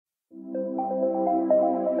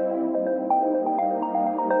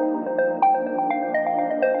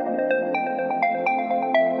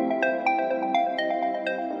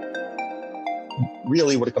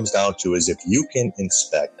really what it comes down to is if you can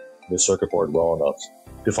inspect the circuit board well enough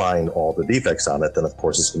to find all the defects on it, then of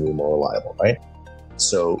course it's going to be more reliable, right?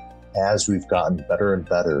 So as we've gotten better and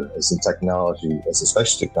better, as the technology, as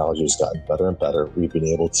inspection technology has gotten better and better, we've been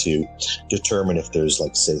able to determine if there's,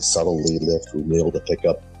 like, say, subtle lead lift. We've been able to pick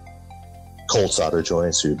up cold solder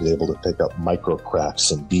joints. We've been able to pick up micro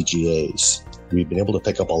cracks and BGAs. We've been able to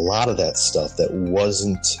pick up a lot of that stuff that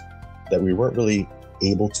we weren't really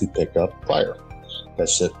able to pick up prior.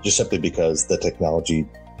 That's just simply because the technology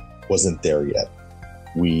wasn't there yet.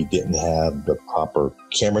 We didn't have the proper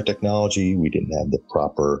camera technology. We didn't have the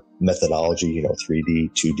proper methodology,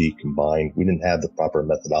 3D, 2D combined. We didn't have the proper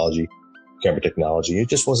methodology, camera technology. It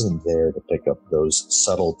just wasn't there to pick up those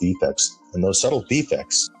subtle defects. And those subtle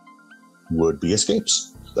defects would be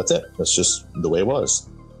escapes. That's it. That's just the way it was.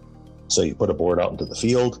 So you put a board out into the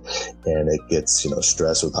field and it gets,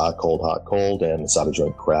 stressed with hot, cold, and the solder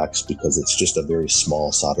joint cracks because it's just a very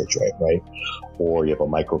small solder joint, right? Or you have a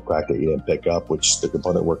micro crack that you didn't pick up, which the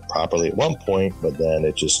component worked properly at one point, but then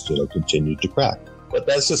it just, continued to crack. But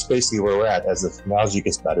that's just basically where we're at. As the technology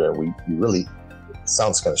gets better, we really, it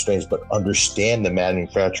sounds kind of strange, but understand the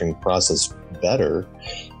manufacturing process better,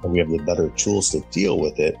 and we have the better tools to deal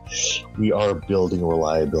with it. We are building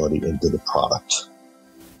reliability into the product.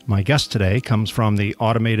 My guest today comes from the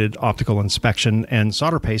automated optical inspection and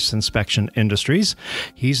solder paste inspection industries.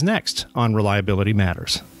 He's next on Reliability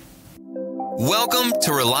Matters. Welcome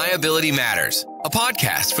to Reliability Matters, a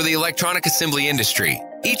podcast for the electronic assembly industry.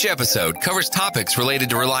 Each episode covers topics related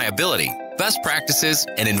to reliability, best practices,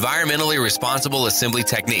 and environmentally responsible assembly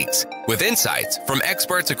techniques, with insights from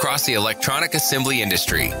experts across the electronic assembly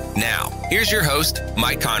industry. Now, here's your host,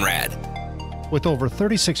 Mike Conrad. With over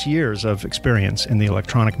 36 years of experience in the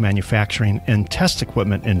electronic manufacturing and test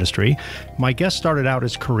equipment industry, my guest started out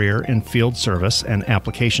his career in field service and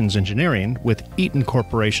applications engineering with Eaton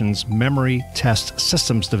Corporation's Memory Test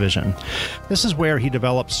Systems division. This is where he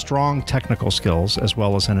developed strong technical skills as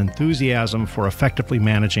well as an enthusiasm for effectively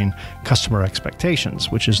managing customer expectations,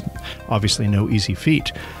 which is obviously no easy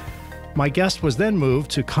feat. My guest was then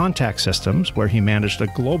moved to Contact Systems, where he managed a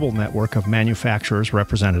global network of manufacturers,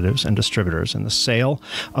 representatives, and distributors in the sale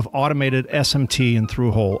of automated SMT and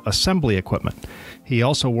through-hole assembly equipment. He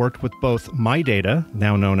also worked with both MyData,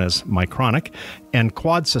 now known as Micronic, and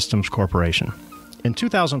Quad Systems Corporation. In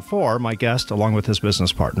 2004, my guest, along with his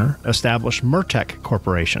business partner, established Mertec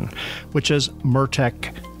Corporation, which is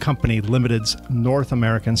Mertec Company Limited's North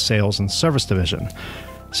American Sales and Service Division.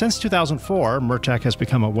 Since 2004, Mertec has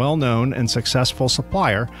become a well-known and successful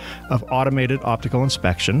supplier of automated optical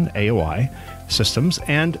inspection, AOI, systems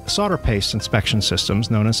and solder paste inspection systems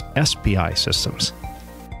known as SPI systems.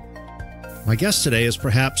 My guest today is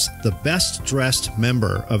perhaps the best-dressed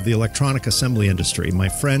member of the electronic assembly industry, my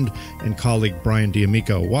friend and colleague, Brian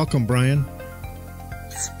D'Amico. Welcome, Brian.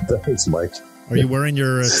 Thanks, Mike. Are you wearing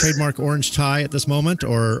your trademark orange tie at this moment,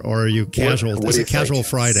 or are you casual? What Is it casual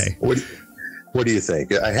Friday? What do you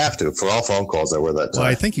think? I have to. For all phone calls, I wear that tie. Well,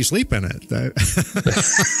 I think you sleep in it.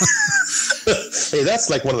 Hey, that's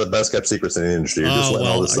like one of the best kept secrets in the industry. You're just letting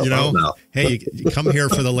all this stuff out now. Hey, you come here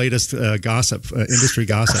for the latest gossip, industry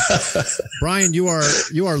gossip. Brian, you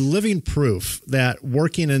are living proof that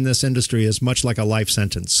working in this industry is much like a life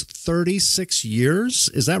sentence. 36 years?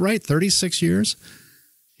 Is that right? 36 years?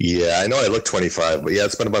 Yeah, I know I look 25, but yeah,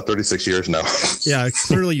 it's been about 36 years now. Yeah,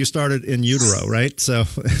 clearly you started in utero, right? So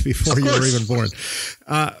before you were even born.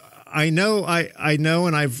 I know,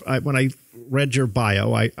 and when I read your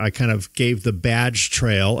bio, I kind of gave the badge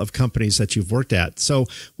trail of companies that you've worked at. So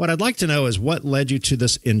what I'd like to know is what led you to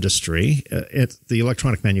this industry, the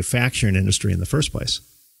electronic manufacturing industry in the first place?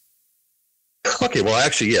 Okay, well,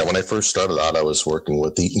 actually, yeah, when I first started out, I was working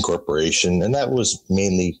with the Eaton Corporation, and that was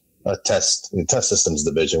mainly a test systems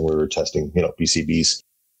division. We were testing, PCBs.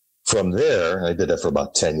 From there, I did that for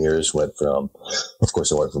about 10 years. Of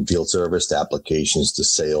course, I went from field service to applications to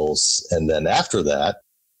sales. And then after that,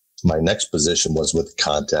 my next position was with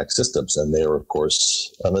Contact Systems. And they were, of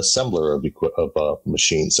course, an assembler of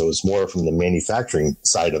machines. So it was more from the manufacturing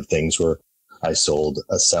side of things where I sold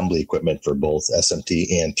assembly equipment for both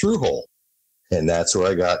SMT and through-hole. And that's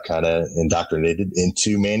where I got kind of indoctrinated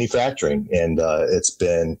into manufacturing. And it's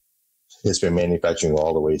been manufacturing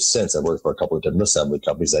all the way since. I've worked for a couple of different assembly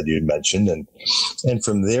companies that you mentioned. And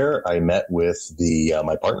from there, I met with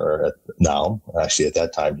my partner now. Actually, at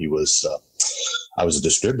that time, I was a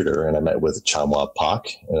distributor, and I met with Changhua Pak.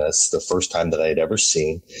 And that's the first time that I had ever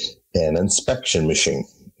seen an inspection machine.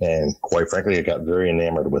 And quite frankly, I got very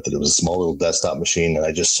enamored with it. It was a small little desktop machine, and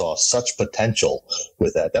I just saw such potential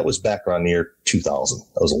with that. That was back around the year 2000.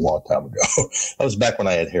 That was a long time ago. That was back when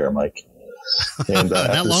I had hair, Mike. And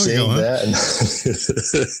after long seeing ago, that,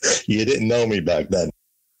 and you didn't know me back then,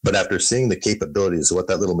 but after seeing the capabilities of what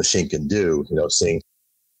that little machine can do, seeing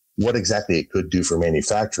what exactly it could do for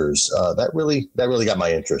manufacturers, that really got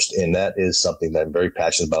my interest. And that is something that I'm very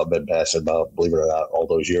passionate about, been passionate about, believe it or not, all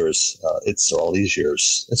those years. It's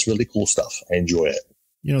really cool stuff. I enjoy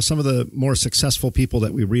it. Some of the more successful people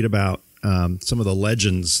that we read about, some of the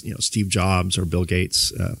legends, Steve Jobs or Bill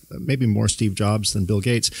Gates, maybe more Steve Jobs than Bill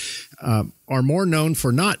Gates, are more known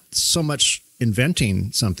for not so much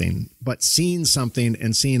inventing something, but seeing something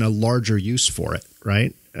and seeing a larger use for it,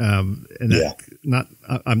 right? I'm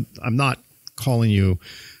not calling you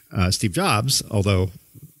Steve Jobs, although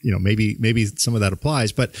maybe some of that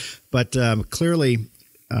applies, but clearly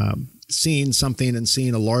seeing something and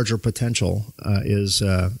seeing a larger potential is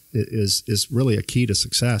really a key to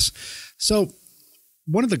success. So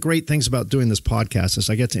one of the great things about doing this podcast is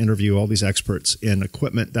I get to interview all these experts in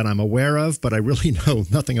equipment that I'm aware of, but I really know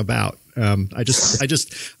nothing about. I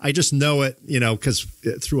just know it, because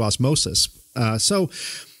through osmosis. So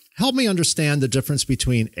help me understand the difference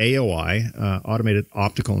between AOI, automated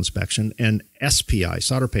optical inspection, and SPI,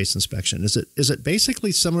 solder paste inspection. Is it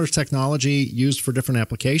basically similar technology used for different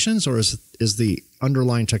applications, or is the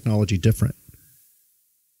underlying technology different?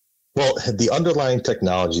 Well, the underlying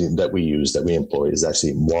technology that we employ is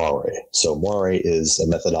actually moire. So moire is a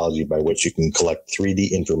methodology by which you can collect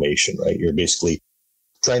 3D information, right? You're basically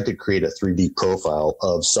trying to create a 3D profile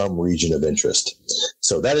of some region of interest.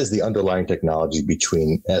 So that is the underlying technology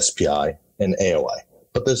between SPI and AOI.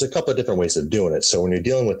 But there's a couple of different ways of doing it. So when you're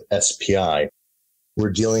dealing with SPI,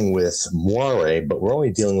 we're dealing with moire, but we're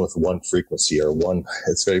only dealing with one frequency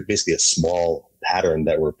it's basically a small pattern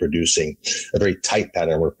that we're producing, a very tight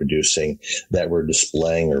pattern we're producing that we're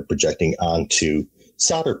displaying or projecting onto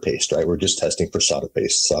solder paste, right? We're just testing for solder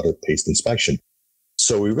paste inspection.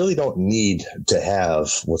 So we really don't need to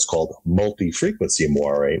have what's called multi-frequency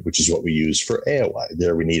moire, which is what we use for AOI.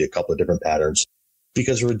 There we need a couple of different patterns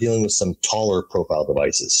because we're dealing with some taller profile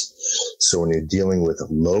devices. So when you're dealing with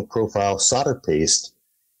low profile solder paste,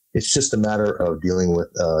 it's just a matter of dealing with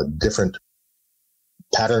different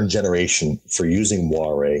pattern generation for using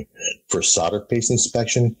moire for solder paste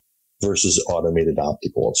inspection versus automated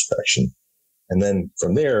optical inspection. And then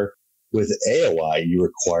from there, with AOI, you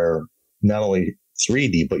require not only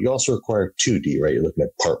 3D, but you also require 2D, right? You're looking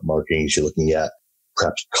at part markings, you're looking at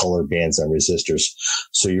perhaps color bands on resistors.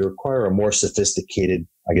 So you require a more sophisticated,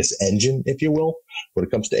 engine, if you will, when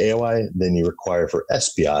it comes to AOI than you require for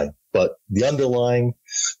SPI. But the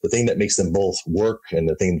thing that makes them both work and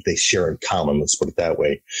the thing that they share in common, let's put it that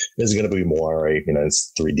way, is going to be moire,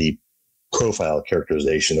 it's 3D profile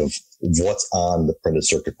characterization of what's on the printed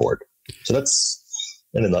circuit board. So that's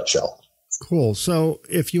in a nutshell. Cool. So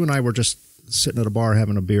if you and I were just sitting at a bar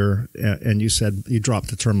having a beer and you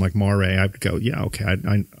dropped a term like moire, I'd go, yeah, okay.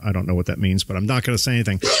 I don't know what that means, but I'm not going to say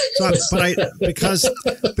anything. So, because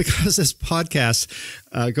this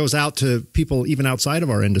podcast goes out to people even outside of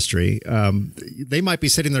our industry, they might be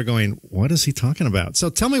sitting there going, what is he talking about? So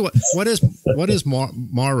tell me what is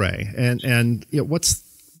moire and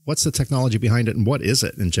what's the technology behind it and what is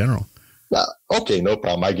it in general? Okay, no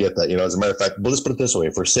problem. I get that. As a matter of fact, but let's put it this way.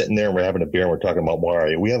 If we're sitting there and we're having a beer and we're talking about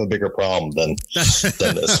moire, we have a bigger problem than this.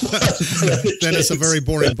 Then it's a very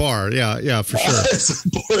boring bar. Yeah, for sure. It's a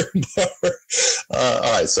boring bar.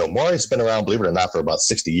 All right. So moire has been around, believe it or not, for about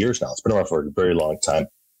 60 years now. It's been around for a very long time.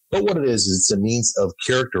 But what it is it's a means of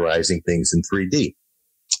characterizing things in 3D.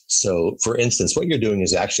 So, for instance, what you're doing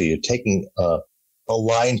is actually you're taking a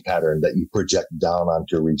line pattern that you project down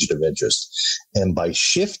onto a region of interest. And by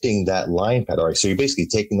shifting that line pattern, right, so you're basically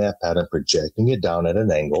taking that pattern, projecting it down at an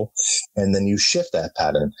angle, and then you shift that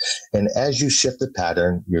pattern. And as you shift the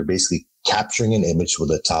pattern, you're basically capturing an image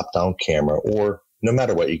with a top-down camera, or no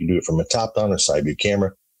matter what, you can do it from a top-down or side view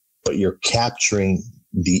camera, but you're capturing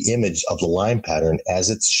the image of the line pattern as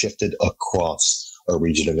it's shifted across a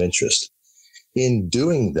region of interest. In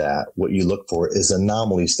doing that, what you look for is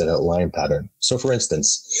anomalies to that line pattern. So for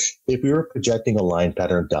instance, if we were projecting a line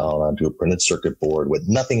pattern down onto a printed circuit board with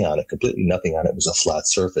nothing on it, completely nothing on it, was a flat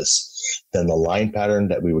surface, then the line pattern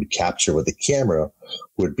that we would capture with the camera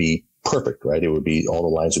would be perfect, right? It would be, all the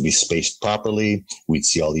lines would be spaced properly. We'd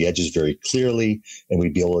see all the edges very clearly, and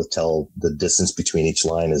we'd be able to tell the distance between each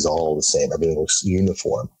line is all the same. Everything looks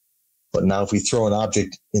uniform. But now if we throw an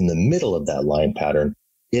object in the middle of that line pattern,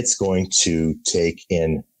 it's going to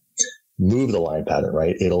move the line pattern,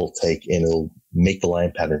 right? It'll make the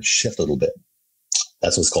line pattern shift a little bit.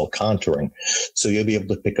 That's what's called contouring. So you'll be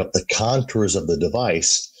able to pick up the contours of the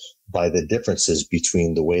device by the differences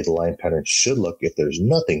between the way the line pattern should look if there's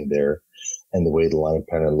nothing there and the way the line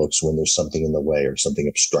pattern looks when there's something in the way or something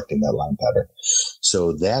obstructing that line pattern.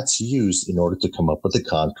 So that's used in order to come up with the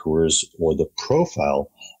contours or the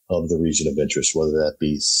profile of the region of interest, whether that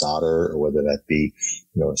be solder or whether that be,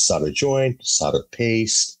 a solder joint, solder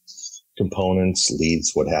paste, components,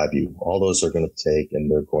 leads, what have you. All those are going to take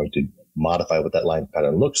and they're going to modify what that line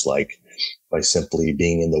pattern looks like by simply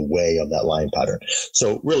being in the way of that line pattern.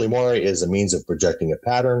 So really, Moire is a means of projecting a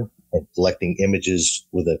pattern and collecting images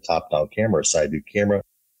with a top-down camera or side view camera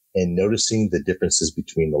and noticing the differences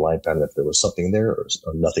between the line pattern, if there was something there or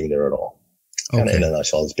nothing there at all. Kind of in a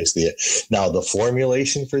nutshell, that's basically it. Now, the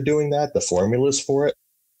formulation for doing that, the formulas for it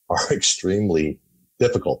are extremely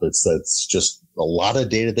difficult. It's just a lot of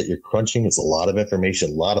data that you're crunching. It's a lot of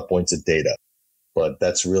information, a lot of points of data, but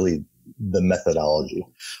that's really the methodology.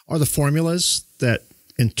 Are the formulas that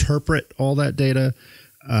interpret all that data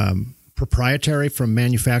proprietary from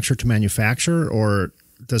manufacturer to manufacturer, or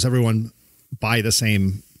does everyone buy the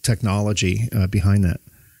same technology behind that?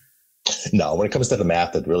 No, when it comes to the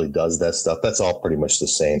math that really does that stuff, that's all pretty much the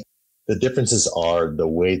same. The differences are the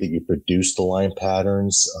way that you produce the line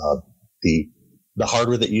patterns, the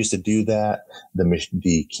hardware that you use to do that,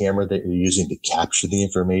 the camera that you're using to capture the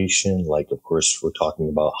information. Like, of course, we're talking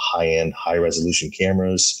about high-end, high-resolution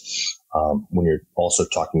cameras. When you're also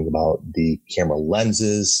talking about the camera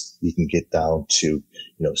lenses, you can get down to,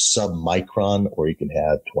 sub-micron, or you can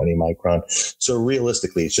have 20 micron. So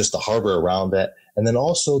realistically, it's just the hardware around that. And then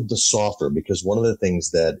also the software, because one of the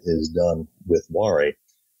things that is done with Moire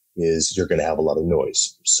is you're going to have a lot of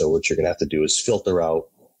noise. So what you're going to have to do is filter out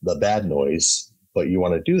the bad noise, but you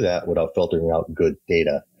want to do that without filtering out good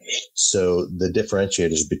data. So the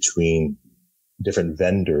differentiators between different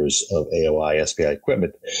vendors of AOI, SPI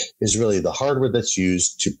equipment is really the hardware that's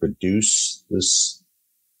used to produce this,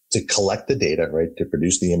 to collect the data, right? To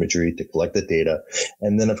produce the imagery, to collect the data.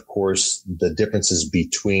 And then, of course, the differences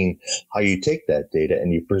between how you take that data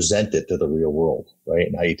and you present it to the real world, right?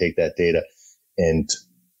 And how you take that data and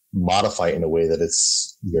modify it in a way that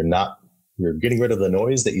you're getting rid of the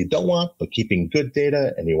noise that you don't want, but keeping good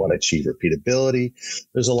data, and you want to achieve repeatability.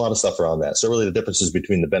 There's a lot of stuff around that. So really the differences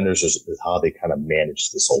between the vendors is how they kind of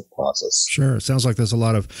manage this whole process. Sure. It sounds like there's a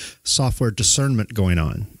lot of software discernment going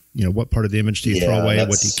on. What part of the image do you throw away?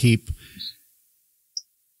 What do you keep?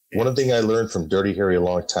 One thing I learned from Dirty Harry a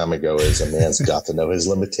long time ago is a man's got to know his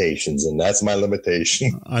limitations, and that's my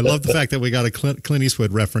limitation. I love the fact that we got a Clint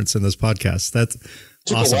Eastwood reference in this podcast. That's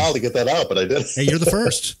Took awesome. a while to get that out, but I did. Hey, you're the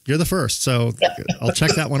first. You're the first. So I'll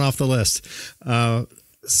check that one off the list.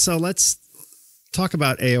 So let's talk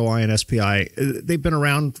about AOI and SPI. They've been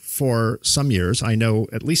around for some years. I know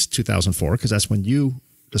at least 2004, because that's when you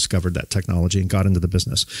discovered that technology and got into the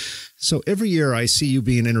business. So every year I see you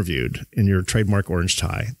being interviewed in your trademark orange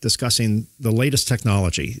tie, discussing the latest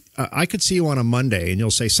technology. I could see you on a Monday and you'll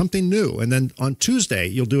say something new. And then on Tuesday,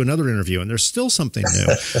 you'll do another interview and there's still something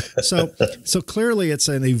new. So clearly it's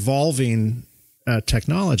an evolving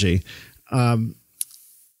technology.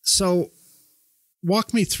 So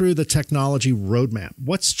walk me through the technology roadmap.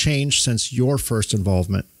 What's changed since your first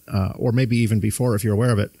involvement? Or maybe even before, if you're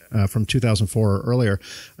aware of it, from 2004 or earlier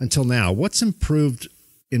until now. What's improved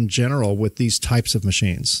in general with these types of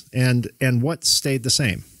machines, and what stayed the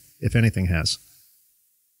same, if anything has?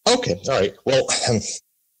 Okay, all right. Well,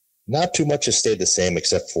 not too much has stayed the same,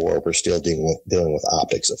 except for we're still dealing with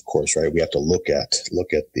optics, of course, right? We have to look at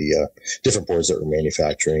the different boards that we're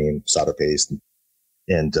manufacturing, solder paste,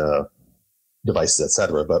 and devices,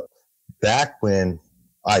 etc. But back when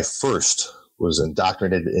I first was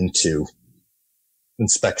indoctrinated into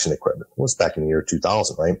inspection equipment. It was back in the year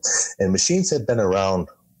 2000, right? And machines had been around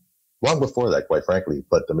long before that, quite frankly,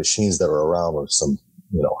 but the machines that were around were some,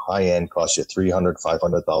 high end, cost you $300,000,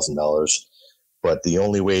 $500,000. But the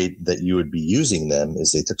only way that you would be using them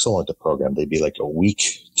is they took so long to program. They'd be like a week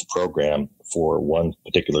to program for one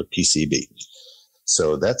particular PCB.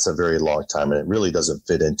 So that's a very long time, and it really doesn't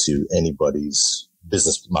fit into anybody's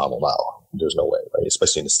business model now. There's no way, right?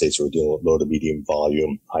 Especially in the States where we're dealing with low to medium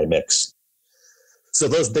volume, high mix. So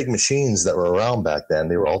those big machines that were around back then,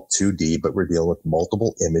 they were all 2D, but we're dealing with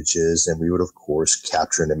multiple images. And we would, of course,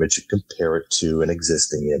 capture an image and compare it to an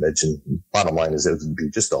existing image. And bottom line is it would be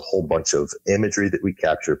just a whole bunch of imagery that we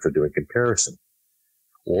captured for doing comparison.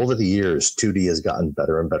 Well, over the years, 2D has gotten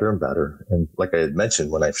better and better and better. And like I had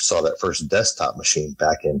mentioned, when I saw that first desktop machine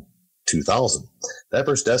back in 2000, that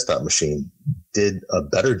first desktop machine did a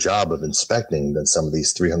better job of inspecting than some of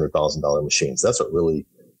these $300,000 machines. That's what really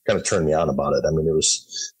kind of turned me on about it. I mean, it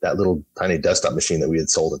was that little tiny desktop machine that we had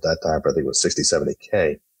sold at that time for, I think it was 60,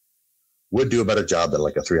 70K, would do a better job than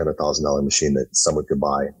like a $300,000 machine that someone could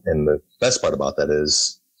buy. And the best part about that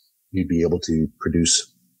is you'd be able to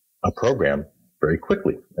produce a program very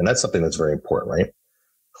quickly. And that's something that's very important, right?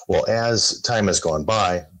 Well, as time has gone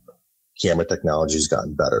by, camera technology has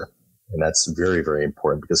gotten better. And that's very, very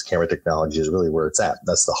important because camera technology is really where it's at.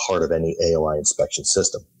 That's the heart of any AOI inspection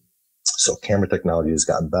system. So camera technology has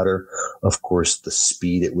gotten better. Of course, the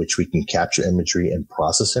speed at which we can capture imagery and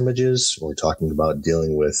process images. We're talking about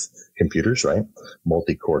dealing with computers, right?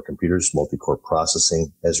 Multi-core computers, multi-core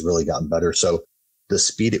processing has really gotten better. So the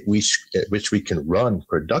speed at which we can run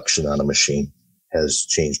production on a machine has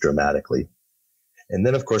changed dramatically. And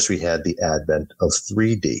then, of course, we had the advent of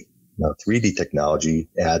 3D. Now, 3D technology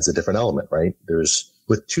adds a different element, right?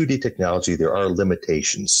 With 2D technology, there are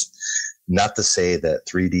limitations. Not to say that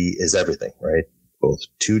 3D is everything, right? Both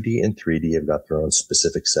 2D and 3D have got their own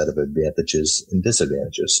specific set of advantages and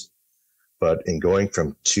disadvantages. But in going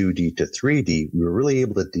from 2D to 3D, we were really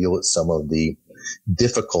able to deal with some of the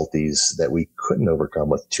difficulties that we couldn't overcome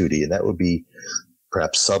with 2D. And that would be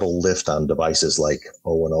perhaps subtle lift on devices like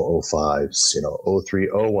 01005s,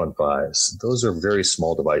 03015s. Those are very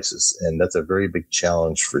small devices. And that's a very big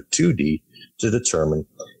challenge for 2D to determine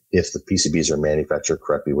if the PCBs are manufactured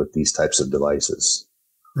correctly with these types of devices.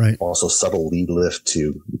 Right. Also subtle lead lift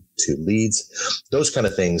to leads, those kind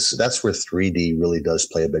of things. That's where 3D really does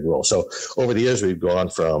play a big role. So over the years, we've gone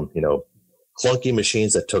from, clunky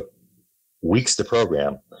machines that took weeks to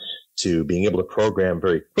program to being able to program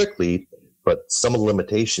very quickly. But some of the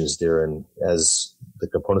limitations there, and as the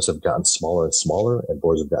components have gotten smaller and smaller and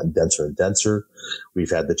boards have gotten denser and denser, we've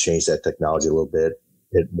had to change that technology a little bit,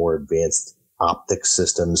 more advanced optic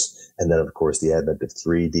systems. And then, of course, the advent of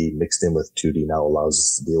 3D mixed in with 2D now allows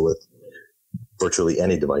us to deal with virtually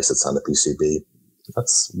any device that's on the PCB.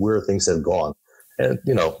 That's where things have gone. And,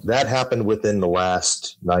 that happened within the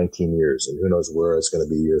last 19 years. And who knows where it's going to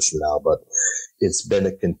be years from now. But it's been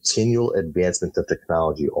a continual advancement of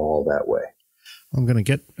technology all that way. I'm going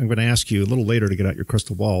to ask you a little later to get out your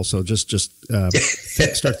crystal ball. So just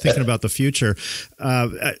start thinking about the future.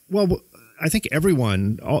 Well, I think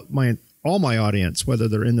everyone, all my audience, whether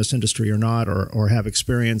they're in this industry or not, or have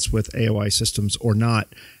experience with AOI systems or not,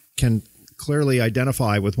 can clearly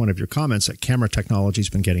identify with one of your comments that camera technology has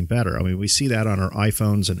been getting better. I mean, we see that on our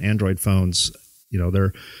iPhones and Android phones.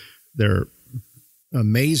 They're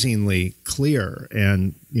amazingly clear,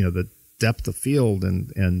 and the depth of field and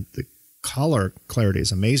the color clarity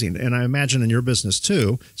is amazing. And I imagine in your business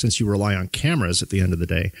too, since you rely on cameras at the end of the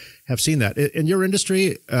day, have seen that. In your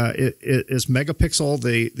industry, is megapixel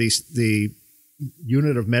the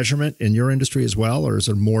unit of measurement in your industry as well, or is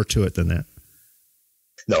there more to it than that?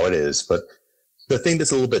 No, it is. But the thing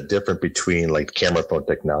that's a little bit different between like camera phone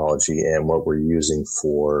technology and what we're using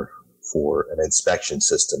for an inspection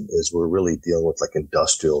system is we're really dealing with like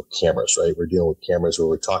industrial cameras, right? We're dealing with cameras where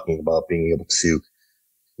we're talking about being able to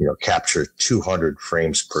capture 200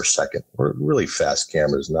 frames per second. We're really fast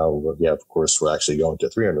cameras now. Yeah, of course, we're actually going to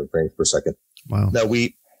 300 frames per second. Wow. Now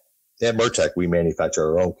at Mertech, we manufacture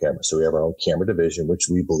our own cameras. So we have our own camera division, which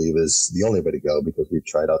we believe is the only way to go because we've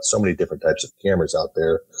tried out so many different types of cameras out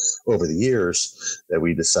there over the years that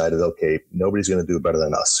we decided, okay, nobody's going to do it better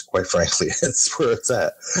than us. Quite frankly, that's where it's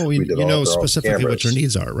at. Well, you know specifically what your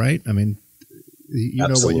needs are, right? I mean, you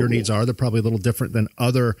know what your needs are. They're probably a little different than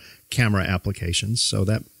other camera applications. So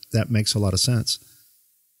that makes a lot of sense.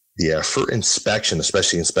 Yeah, for inspection,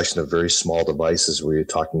 especially inspection of very small devices where you're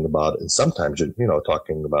talking about, and sometimes you're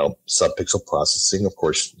talking about subpixel processing. Of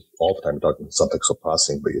course, all the time you're talking subpixel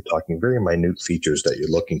processing, but you're talking very minute features that you're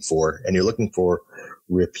looking for, and you're looking for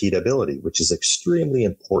repeatability, which is extremely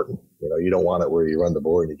important. You don't want it where you run the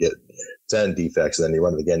board and you get 10 defects, and then you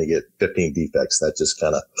run it again, you get 15 defects. That just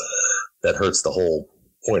that hurts the whole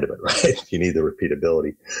point of it, right? You need the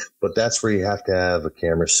repeatability, but that's where you have to have a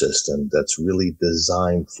camera system that's really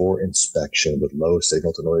designed for inspection with low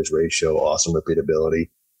signal to noise ratio, awesome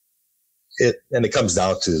repeatability. And it comes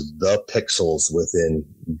down to the pixels within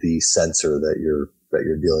the sensor that you're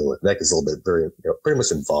dealing with. And that gets a little bit pretty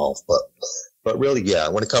much involved, but really, yeah,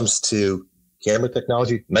 when it comes to camera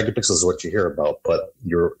technology, megapixels is what you hear about, but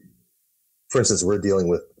for instance, we're dealing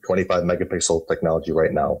with 25 megapixel technology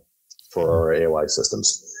right now for our AOI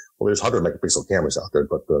systems. Well, there's 100 megapixel cameras out there,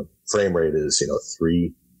 but the frame rate is,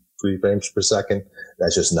 3 frames per second.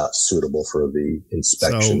 That's just not suitable for the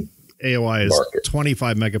inspection. So AOI is market.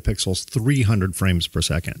 25 megapixels, 300 frames per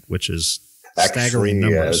second, which is staggering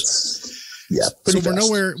numbers. Pretty so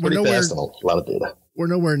fast. We're nowhere, fast, a lot of data. We're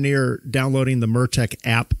nowhere near downloading the Mertech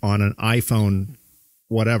app on an iPhone,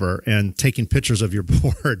 whatever, and taking pictures of your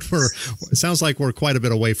board. It sounds like we're quite a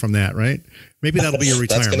bit away from that, right? Maybe that'll be your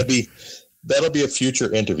retirement. That'll be a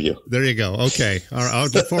future interview. There you go. Okay. All right, I'll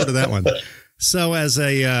look forward to that one. So as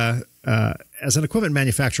an equipment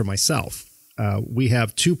manufacturer myself, we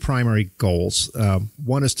have two primary goals.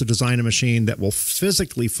 One is to design a machine that will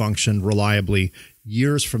physically function reliably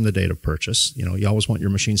years from the date of purchase. You know, you always want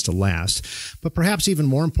your machines to last. But perhaps even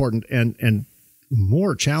more important and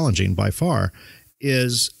more challenging by far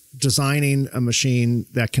is designing a machine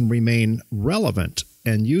that can remain relevant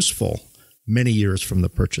and useful many years from the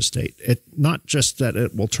purchase date. Not just that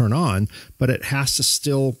it will turn on, but it has to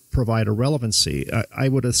still provide a relevancy. I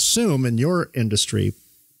would assume in your industry,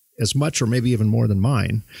 as much or maybe even more than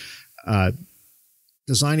mine,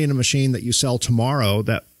 designing a machine that you sell tomorrow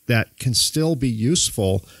that can still be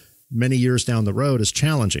useful many years down the road is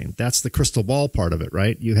challenging. That's the crystal ball part of it,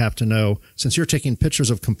 right? You have to know, since you're taking pictures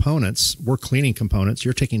of components, we're cleaning components,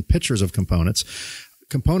 you're taking pictures of components.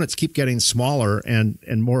 Components keep getting smaller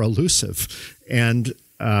and more elusive. And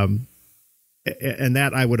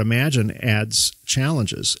that, I would imagine, adds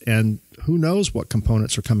challenges. And who knows what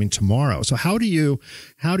components are coming tomorrow. So how do you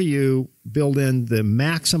build in the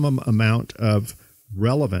maximum amount of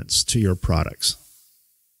relevance to your products?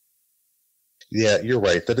 Yeah, you're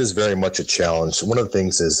right. That is very much a challenge. One of the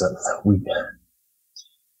things is that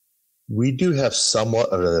we do have somewhat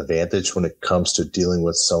of an advantage when it comes to dealing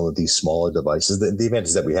with some of these smaller devices. The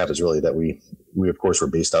advantage that we have is really that we of course, we're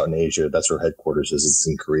based out in Asia. That's where headquarters is. It's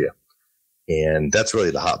in Korea. And that's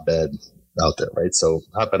really the hotbed out there, right? So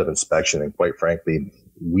hotbed of inspection. And quite frankly,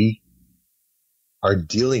 we are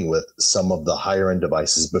dealing with some of the higher end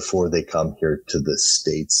devices before they come here to the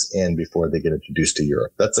States and before they get introduced to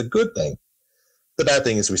Europe. That's a good thing. The bad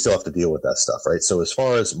thing is we still have to deal with that stuff, right? So as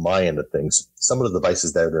far as my end of things, some of the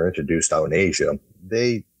devices that are introduced out in Asia,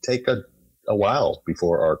 they take a while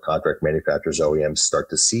before our contract manufacturers, OEMs, start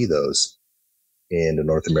to see those in the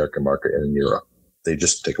North American market and in Europe. They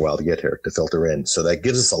just take a while to get here, to filter in. So that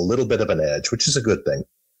gives us a little bit of an edge, which is a good thing.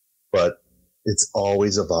 But it's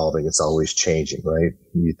always evolving. It's always changing, right?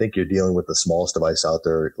 You think you're dealing with the smallest device out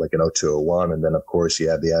there, like an 0201, and then, of course, you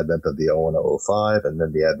have the advent of the 0105, and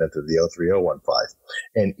then the advent of the 03015.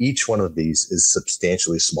 And each one of these is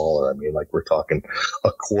substantially smaller. I mean, like we're talking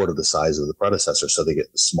a quarter the size of the predecessor, so they get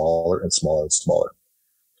smaller and smaller and smaller.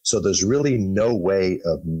 So there's really no way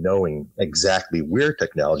of knowing exactly where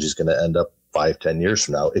technology is going to end up 5-10 years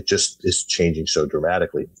from now. It just is changing so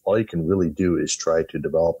dramatically. All you can really do is try to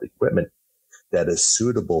develop equipment that is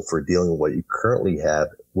suitable for dealing with what you currently have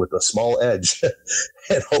with a small edge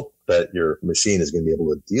and hope that your machine is going to be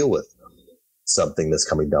able to deal with something that's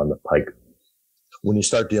coming down the pike. When you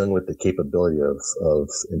start dealing with the capability of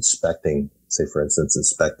inspecting, say, for instance,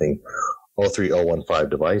 inspecting 03015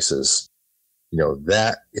 devices, you know,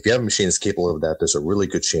 that if you have a machine that's capable of that, there's a really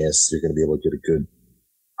good chance you're going to be able to get a good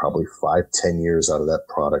probably 5-10 years out of that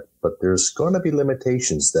product. But there's going to be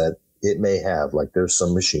limitations that it may have. Like there's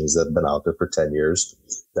some machines that have been out there for 10 years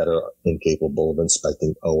that are incapable of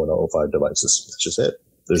inspecting 0105 devices. That's just it.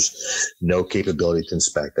 There's no capability to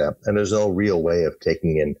inspect that. And there's no real way of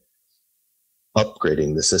taking and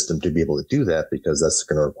upgrading the system to be able to do that, because that's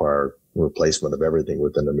going to require replacement of everything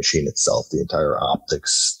within the machine itself, the entire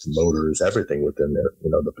optics, the motors, everything within there, you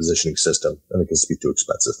know, the positioning system, and it can be too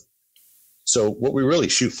expensive. So what we really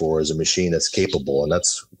shoot for is a machine that's capable, and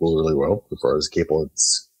that's what we're hoping for, is capable.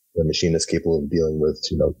 It's a machine that's capable of dealing with,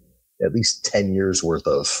 you know, at least 10 years worth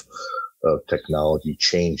of technology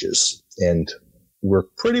changes. And we're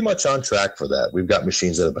pretty much on track for that. We've got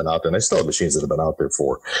machines that have been out there, and I still have machines that have been out there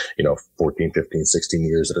for, you know, 14, 15, 16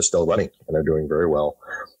 years that are still running and are doing very well.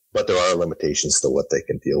 But there are limitations to what they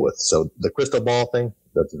can deal with. So the crystal ball thing,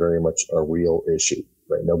 that's very much a real issue,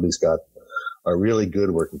 right? Nobody's got a really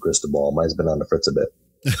good working crystal ball. Mine's been on the fritz a bit.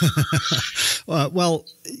 Well,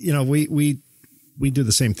 you know, we do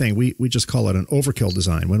the same thing. We just call it an overkill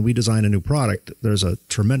design. When we design a new product, there's a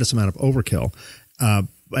tremendous amount of overkill.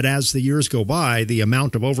 But as the years go by, the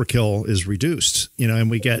amount of overkill is reduced, you know,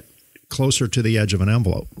 and we get closer to the edge of an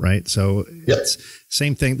envelope, right? So it's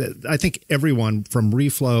same thing that I think everyone from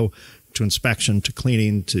reflow to inspection to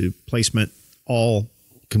cleaning to placement all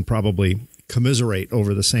can probably commiserate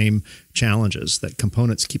over the same challenges, that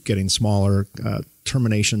components keep getting smaller,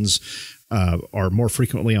 terminations are more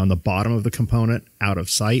frequently on the bottom of the component, out of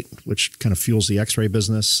sight, which kind of fuels the X-ray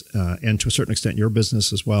business and to a certain extent your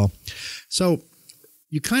business as well. So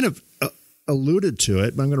you kind of alluded to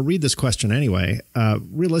it, but I'm going to read this question anyway.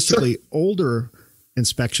 Realistically, sure. older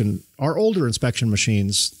inspection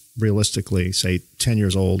machines, realistically, say 10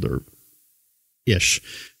 years old or ish,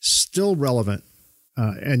 still relevant.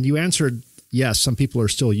 And you answered, yes, some people are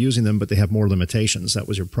still using them, but they have more limitations. That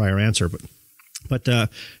was your prior answer. But do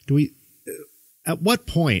we, at what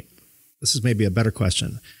point, this is maybe a better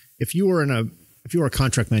question. If you were a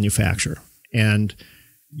contract manufacturer and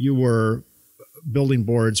you were building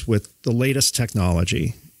boards with the latest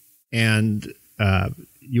technology, and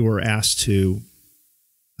you were asked to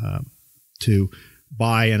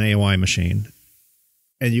buy an AOI machine,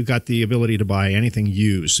 and you got the ability to buy anything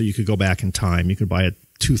used. So you could go back in time. You could buy a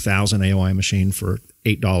 2000 AOI machine for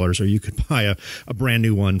 $8, or you could buy a brand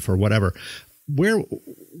new one for whatever.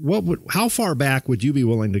 How far back would you be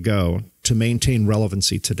willing to go to maintain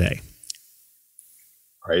relevancy today?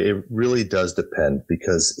 Right. It really does depend,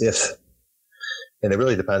 because and it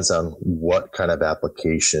really depends on what kind of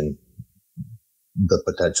application the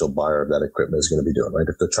potential buyer of that equipment is going to be doing, right?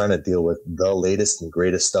 If they're trying to deal with the latest and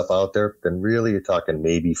greatest stuff out there, then really you're talking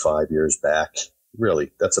maybe 5 years back.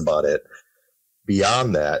 Really, that's about it.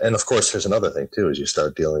 Beyond that, and of course, here's another thing too, is you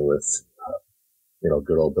start dealing with,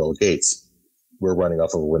 good old Bill Gates. We're running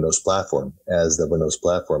off of a Windows platform. As the Windows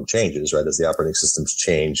platform changes, right, as the operating systems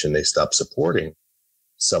change and they stop supporting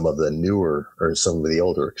some of the newer, or some of the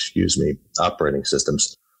older, operating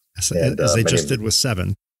systems. As they just did with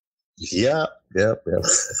 7. Yeah.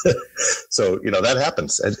 So, that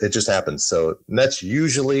happens. It just happens. So that's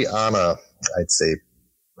usually on I'd say,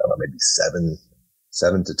 maybe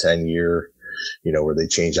 7 to 10 year, where they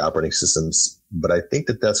change operating systems. But I think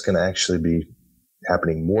that's going to actually be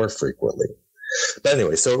happening more frequently. But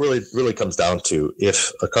anyway, so it really comes down to,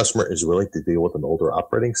 if a customer is willing to deal with an older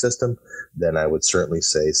operating system, then I would certainly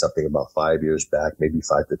say something about 5 years back, maybe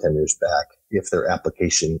 5 to 10 years back. If their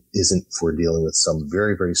application isn't for dealing with some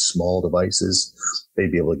very, very small devices,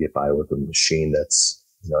 they'd be able to get by with a machine that's,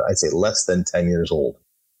 I'd say less than 10 years old.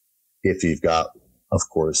 If you've got, of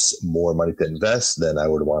course, more money to invest, then I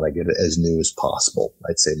would want to get it as new as possible.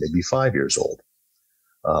 I'd say maybe 5 years old.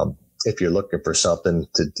 If you're looking for something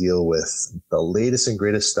to deal with the latest and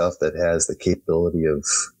greatest stuff that has the capability of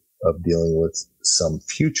dealing with some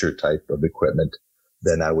future type of equipment,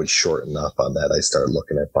 then I would shorten up on that. I start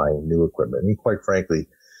looking at buying new equipment. And quite frankly,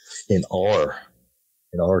 in our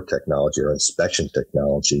technology, our inspection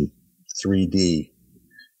technology, 3D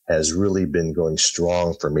has really been going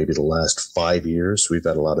strong for maybe the last 5 years. We've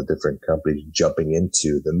had a lot of different companies jumping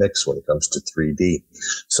into the mix when it comes to 3D.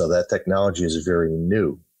 So that technology is very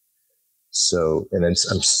new. So, and I'm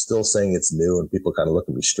still saying it's new, and people kind of look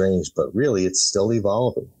at me strange, but really it's still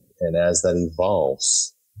evolving. And as that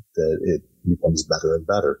evolves, it becomes better and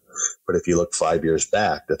better. But if you look 5 years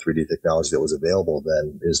back, the 3D technology that was available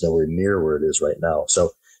then is nowhere near where it is right now.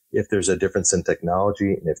 So if there's a difference in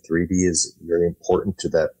technology, and if 3D is very important to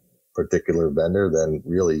that particular vendor, then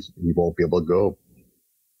really you won't be able to go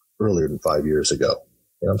earlier than 5 years ago.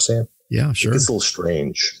 You know what I'm saying? Yeah, sure. It's a little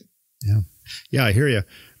strange. Yeah, I hear you.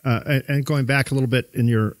 And going back a little bit in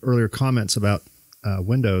your earlier comments about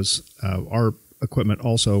Windows, our equipment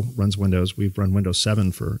also runs Windows. We've run Windows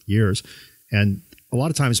 7 for years. And a lot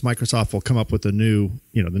of times Microsoft will come up with the new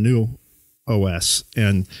OS,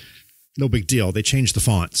 and no big deal. They change the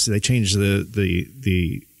fonts. They change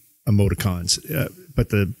the emoticons. But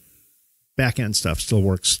the back-end stuff still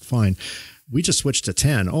works fine. We just switched to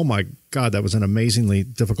 10. Oh, my God, that was an amazingly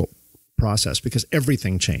difficult process, because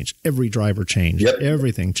everything changed. Every driver changed. Yep.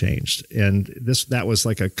 Everything changed. And that was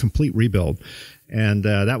like a complete rebuild. And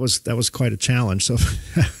that was quite a challenge. So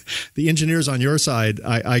the engineers on your side,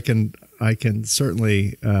 I can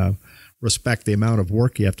certainly respect the amount of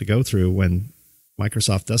work you have to go through when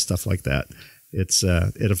Microsoft does stuff like that.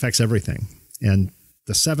 It affects everything. And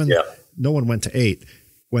the 7, no one went to 8.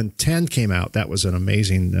 When 10 came out, that was an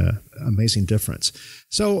amazing difference.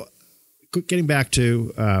 So getting back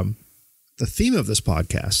to the theme of this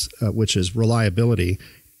podcast, which is reliability.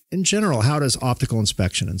 In general, how does optical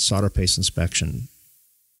inspection and solder paste inspection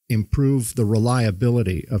improve the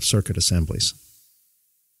reliability of circuit assemblies?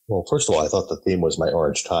 Well, first of all, I thought the theme was my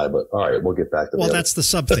orange tie, but all right, we'll get back to that. Well, that's the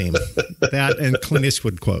sub-theme. That and Clint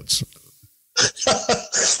Eastwood quotes.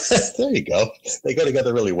 There you go. They go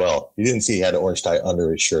together really well. You didn't see he had an orange tie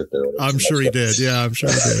under his shirt there. I'm sure he did. Yeah, I'm sure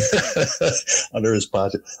he did. Under his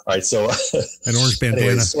pocket. All right, so an orange bandana.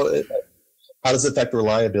 Anyway, so how does it affect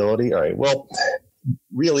reliability? All right, well,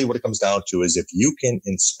 really what it comes down to is if you can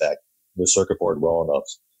inspect the circuit board well enough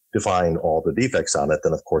to find all the defects on it,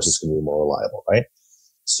 then of course it's going to be more reliable, right?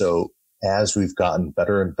 So as we've gotten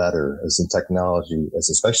better and better, as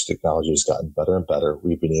inspection technology has gotten better and better,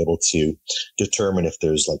 we've been able to determine if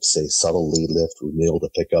there's, like, say, subtle lead lift. We've been able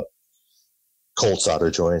to pick up cold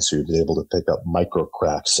solder joints. We've been able to pick up micro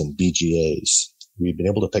cracks and BGAs. We've been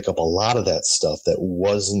able to pick up a lot of that stuff that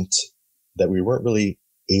we weren't really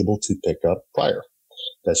able to pick up prior.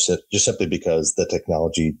 That's just simply because the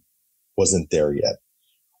technology wasn't there yet.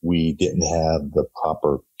 We didn't have the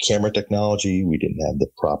proper camera technology. We didn't have the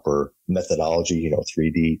proper methodology,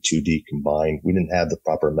 3D, 2D combined. We didn't have the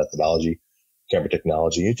proper methodology, camera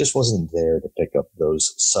technology. It just wasn't there to pick up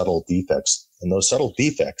those subtle defects. And those subtle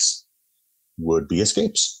defects would be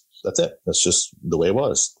escapes. That's it. That's just the way it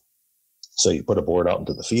was. So you put a board out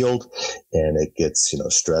into the field and it gets,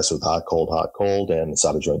 stressed with hot, cold, and the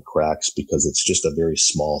solder joint cracks because it's just a very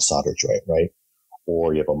small solder joint, right?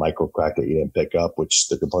 Or you have a micro crack that you didn't pick up, which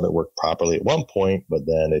the component worked properly at one point, but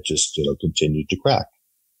then it just, continued to crack.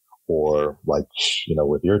 Or like,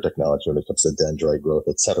 with your technology when it comes to dendrite growth,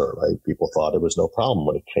 et cetera, right? People thought it was no problem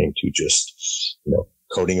when it came to just,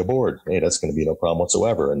 coating a board. Hey, that's going to be no problem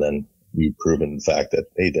whatsoever. And then we've proven the fact that,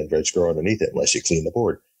 hey, dendrites grow underneath it unless you clean the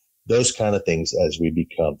board. Those kind of things as we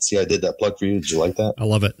become. See, I did that plug for you. Did you like that? I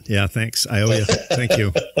love it. Yeah, thanks. I owe you. Thank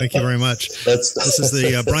you. Thank you very much. This is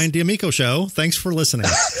the Brian D'Amico Show. Thanks for listening.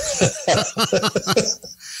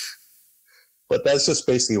 But that's just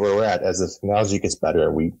basically where we're at. As the technology gets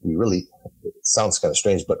better, we really, it sounds kind of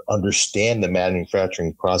strange, but understand the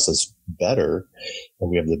manufacturing process better,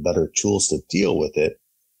 and we have the better tools to deal with it.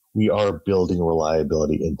 We are building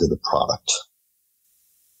reliability into the product.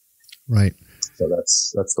 Right. So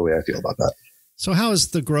that's the way I feel about that. So how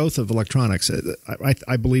is the growth of electronics?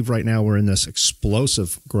 I believe right now we're in this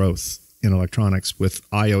explosive growth in electronics with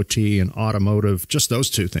IoT and automotive, just those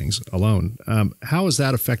two things alone. How has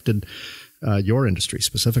that affected your industry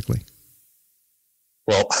specifically?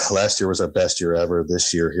 Well, last year was our best year ever.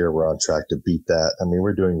 This year here, we're on track to beat that. I mean,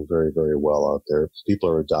 we're doing very, very well out there. People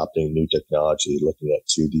are adopting new technology, looking at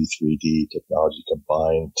 2D, 3D technology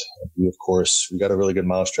combined. We got a really good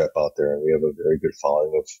mousetrap out there, and we have a very good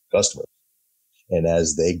following of customers. And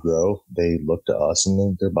as they grow, they look to us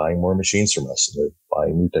and they're buying more machines from us. They're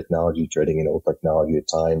buying new technology, trading in old technology at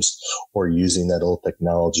times, or using that old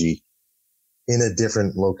technology in a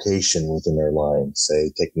different location within their line,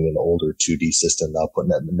 say taking an older 2D system, now putting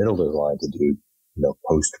that in the middle of their line to do,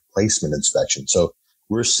 post-placement inspection. So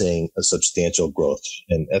we're seeing a substantial growth,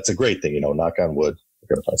 and that's a great thing, knock on wood.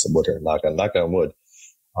 We're going to find some wood here, knock on wood.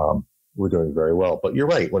 We're doing very well. But you're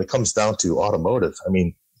right. When it comes down to automotive, I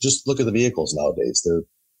mean, just look at the vehicles nowadays.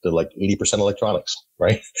 They're like 80% electronics,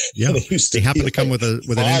 right? Yeah. They happen to come with an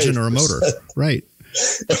engine or a motor. Right.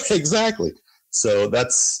 Exactly. So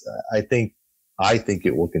I think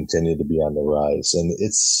it will continue to be on the rise, and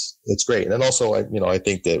it's great. And then also, I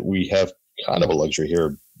think that we have kind of a luxury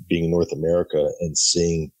here being in North America and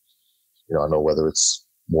seeing, I don't know whether it's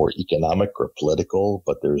more economic or political,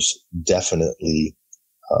 but there's definitely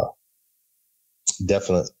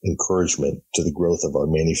definite encouragement to the growth of our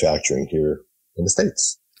manufacturing here in the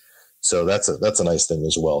States. So that's a nice thing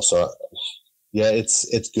as well. So yeah,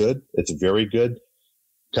 it's good. It's very good.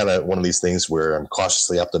 Kind of one of these things where I'm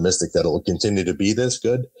cautiously optimistic that it will continue to be this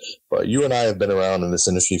good. But you and I have been around in this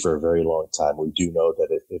industry for a very long time. We do know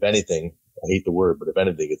that if anything, I hate the word, but if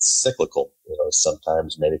anything, it's cyclical.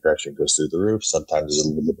 Sometimes manufacturing goes through the roof. Sometimes there's a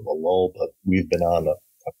little bit of a lull, but we've been on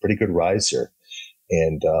a pretty good rise here.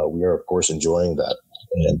 And we are, of course, enjoying that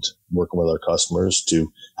and working with our customers to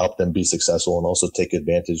help them be successful and also take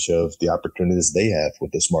advantage of the opportunities they have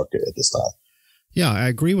with this market at this time. Yeah, I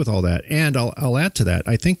agree with all that. And I'll add to that.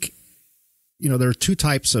 I think, there are two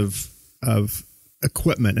types of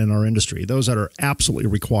equipment in our industry. Those that are absolutely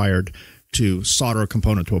required to solder a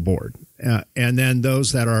component to a board. And then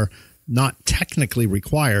those that are not technically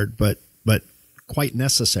required, but quite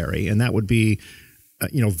necessary. And that would be,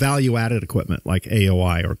 value added equipment like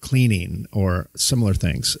AOI or cleaning or similar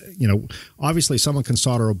things. Obviously someone can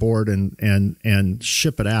solder a board and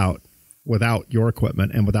ship it out without your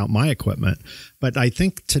equipment and without my equipment. But I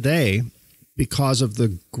think today, because of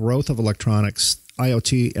the growth of electronics,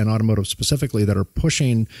 IoT and automotive specifically, that are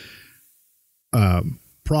pushing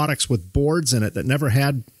products with boards in it that never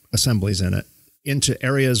had assemblies in it into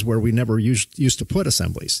areas where we never used to put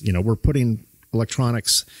assemblies. We're putting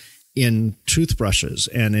electronics in toothbrushes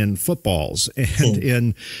and in footballs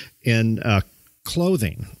and in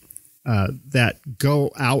clothing that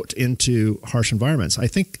go out into harsh environments. I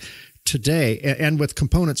think today, and with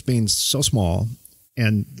components being so small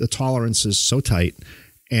and the tolerance is so tight,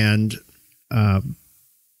 and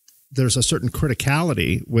there's a certain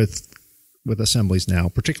criticality with assemblies now,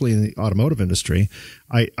 particularly in the automotive industry.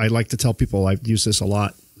 I like to tell people, I've used this a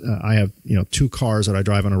lot. I have, two cars that I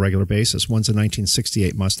drive on a regular basis. One's a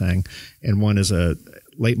 1968 Mustang and one is a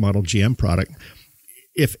late model GM product.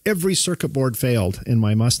 If every circuit board failed in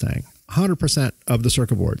my Mustang, 100% of the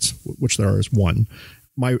circuit boards, which there is one,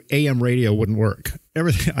 my AM radio wouldn't work.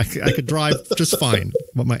 Everything I could drive just fine,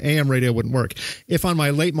 but my AM radio wouldn't work. If on my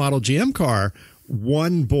late model GM car,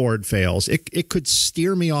 one board fails, it could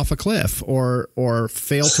steer me off a cliff or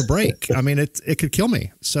fail to break. I mean, it could kill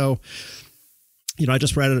me. So, I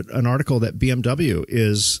just read an article that BMW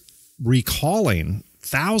is recalling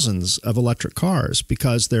thousands of electric cars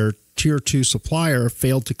because their tier 2 supplier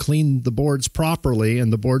failed to clean the boards properly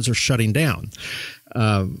and the boards are shutting down.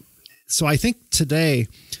 So I think today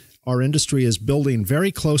our industry is building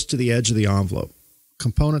very close to the edge of the envelope.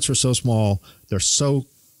 Components are so small, they're so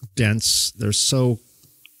dense, they're so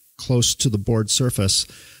close to the board surface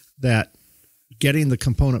that getting the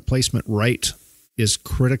component placement right is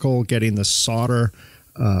critical. Getting the solder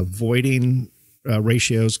voiding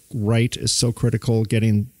ratios right is so critical.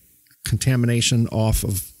 Getting contamination off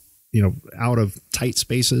of, out of tight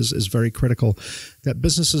spaces is very critical. That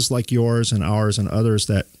businesses like yours and ours and others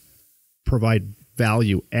that provide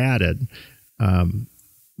value added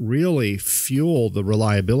really fuel the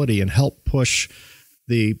reliability and help push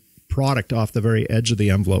the product off the very edge of the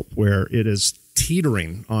envelope where it is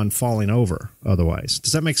teetering on falling over otherwise.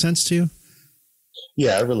 Does that make sense to you?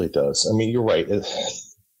 Yeah, it really does. I mean, you're right.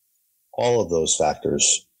 All of those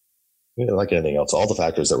factors, like anything else, all the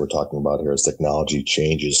factors that we're talking about here as technology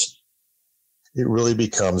changes, it really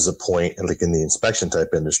becomes a point, like in the inspection type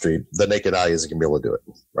industry, the naked eye isn't going to be able to do it,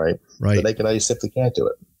 right? Right. The naked eye simply can't do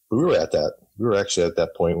it. We were at that. We were actually at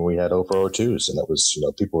that point when we had 0402s, and it was,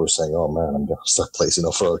 people were saying, oh man, I'm going to start placing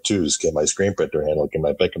 0402s. Can my screen printer handle it? Can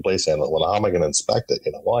my pick and place handle it? Well, how am I going to inspect it?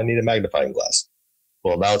 Well, I need a magnifying glass.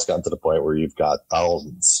 Well, now it's gotten to the point where you've got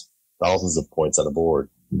thousands of points on a board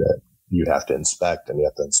that you have to inspect, and you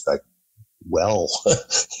have to inspect well.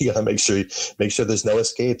 You got to make sure there's no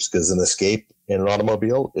escapes, because an escape in an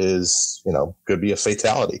automobile is, could be a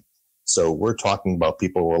fatality. So we're talking about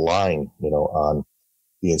people relying, on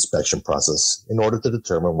the inspection process in order to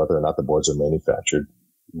determine whether or not the boards are manufactured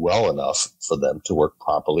well enough for them to work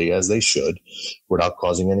properly as they should without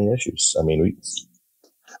causing any issues. I mean,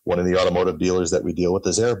 one of the automotive dealers that we deal with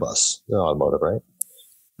is Airbus. They're automotive, right?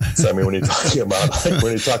 So I mean, when you're talking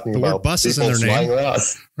about buses people in their flying name. around,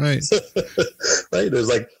 right? Right, there's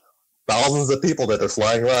like thousands of people that are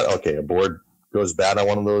flying around. Okay, a board goes bad on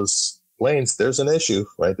one of those lanes. There's an issue,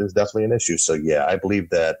 right? There's definitely an issue. So yeah, I believe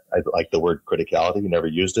that. I like the word criticality. You never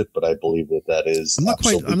used it, but I believe that is. I'm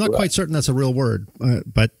not quite certain that's a real word,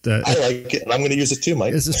 but I like it, and I'm going to use it too,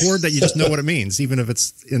 Mike. It's this word that you just know what it means, even if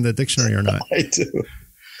it's in the dictionary or not. I do.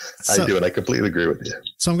 I do, and I completely agree with you.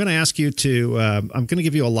 So I'm going to ask you to, I'm going to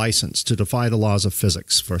give you a license to defy the laws of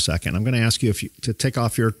physics for a second. I'm going to ask you to take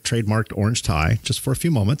off your trademarked orange tie just for a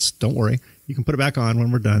few moments. Don't worry. You can put it back on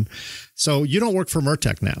when we're done. So you don't work for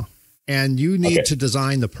Mertec now, and you need to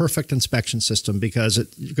design the perfect inspection system because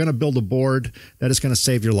you're going to build a board that is going to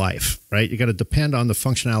save your life, right? You got to depend on the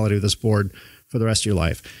functionality of this board for the rest of your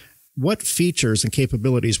life. What features and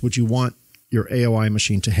capabilities would you want your AOI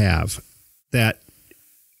machine to have that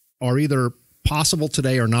are either possible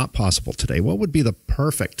today or not possible today? What would be the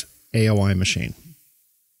perfect AOI machine?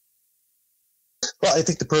 Well, I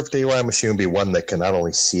think the perfect AOI machine would be one that can not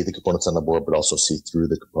only see the components on the board, but also see through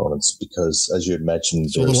the components. Because as you had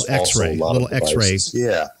mentioned, so there's a little X-ray.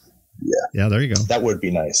 Yeah. There you go. That would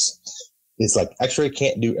be nice. It's like X-ray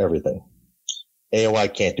can't do everything. AOI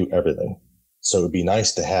can't do everything. So it would be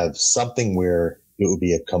nice to have something where it would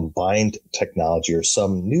be a combined technology or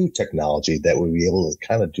some new technology that would be able to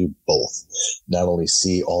kind of do both. Not only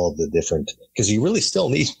see all of the different, because you really still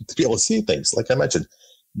need to be able to see things. Like I mentioned,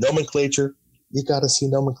 nomenclature, you got to see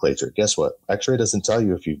nomenclature. Guess what? X-ray doesn't tell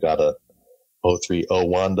you if you've got a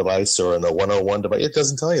 0301 device or an 0101 device. It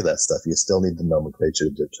doesn't tell you that stuff. You still need the nomenclature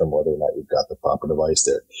to determine whether or not you've got the proper device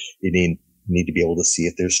there. You need to be able to see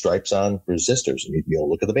if there's stripes on resistors. You need to be able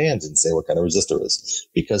to look at the bands and say what kind of resistor it is,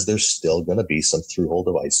 because there's still going to be some through-hole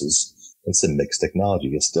devices and some mixed technology.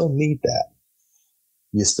 You still need that.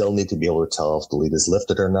 You still need to be able to tell if the lead is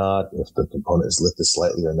lifted or not, if the component is lifted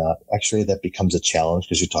slightly or not. X-ray, that becomes a challenge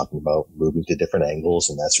because you're talking about moving to different angles,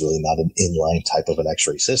 and that's really not an inline type of an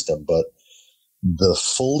X-ray system. But the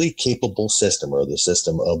fully capable system, or the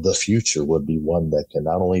system of the future, would be one that can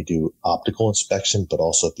not only do optical inspection, but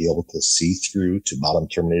also be able to see through to bottom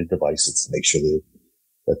terminated devices to make sure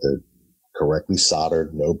that they're correctly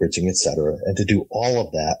soldered, no bridging, etc., and to do all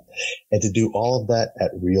of that,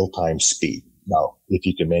 at real-time speed. Now, if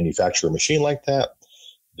you can manufacture a machine like that,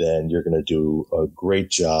 then you're going to do a great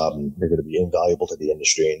job, and you're going to be invaluable to the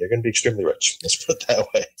industry, and you're going to be extremely rich. Let's put it that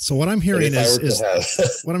way. So what I'm hearing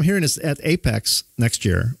is at Apex next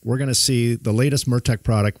year, we're going to see the latest Mertec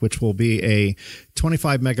product, which will be a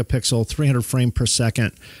 25 megapixel, 300 frame per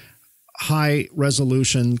second, high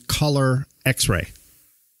resolution color X-ray.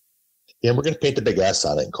 Yeah, we're going to paint the big S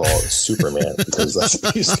on it and call it Superman because that's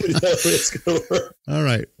basically how it's going to work. All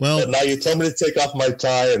right. Well, but now you tell me to take off my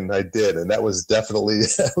tie, and I did, and that was definitely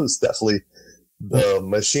the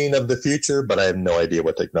machine of the future. But I have no idea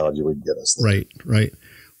what technology would get us there. Right.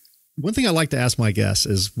 One thing I like to ask my guests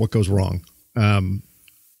is what goes wrong.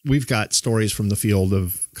 We've got stories from the field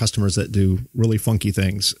of customers that do really funky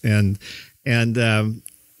things, and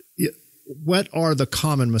what are the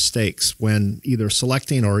common mistakes when either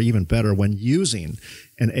selecting or even better when using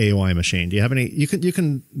an AOI machine? Do you have any? You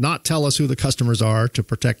can not tell us who the customers are to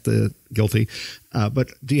protect the guilty,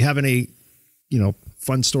 but do you have any,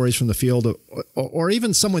 fun stories from the field, or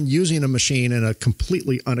even someone using a machine in a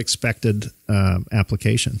completely unexpected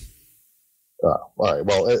application? All right.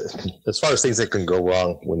 Well, as far as things that can go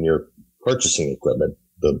wrong when you're purchasing equipment,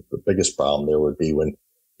 the biggest problem there would be when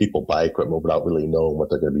people buy equipment without really knowing what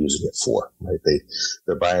they're going to be using it for, right?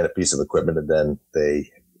 They're buying a piece of equipment and then they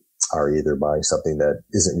are either buying something that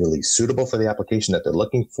isn't really suitable for the application that they're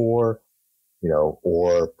looking for,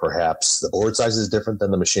 or perhaps the board size is different than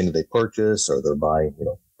the machine that they purchase, or they're buying,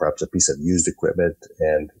 perhaps a piece of used equipment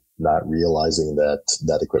and not realizing that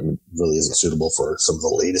that equipment really isn't suitable for some of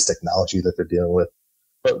the latest technology that they're dealing with.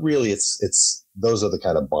 But really it's those are the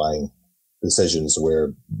kind of buying decisions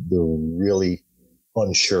where they're really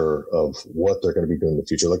unsure of what they're going to be doing in the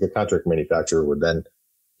future. Like a contract manufacturer would then,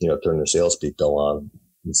 turn their salespeople on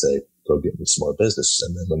and say, go get me some more business.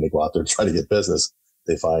 And then when they go out there and try to get business,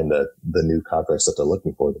 they find that the new contracts that they're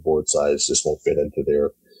looking for, the board size just won't fit into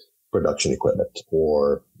their production equipment,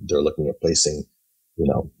 or they're looking at placing,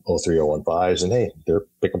 03015s, and hey, their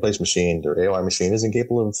pick and place machine, their AOI machine isn't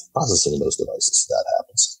capable of processing those devices. That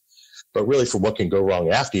happens. But really, for what can go wrong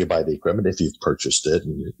after you buy the equipment, if you've purchased it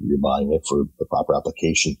and you're buying it for the proper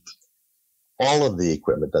application, all of the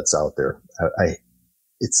equipment that's out there,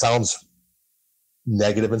 it sounds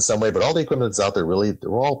negative in some way, but all the equipment that's out there, really, they're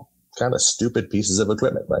all kind of stupid pieces of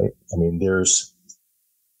equipment, right? I mean,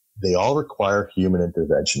 they all require human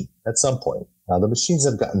intervention at some point. Now, the machines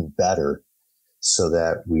have gotten better so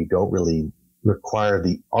that we don't really require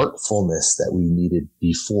the artfulness that we needed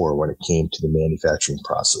before when it came to the manufacturing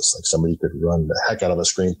process. Like somebody could run the heck out of a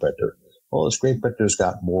screen printer. Well, the screen printer's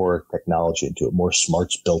got more technology into it, more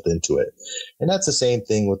smarts built into it. And that's the same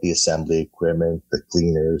thing with the assembly equipment, the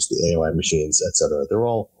cleaners, the AOI machines, et cetera. They're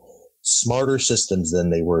all smarter systems than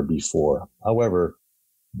they were before. However,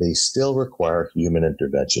 they still require human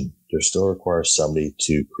intervention. They still require somebody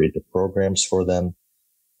to create the programs for them.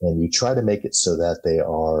 And you try to make it so that they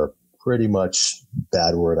are pretty much,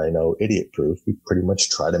 bad word I know, idiot proof. We pretty much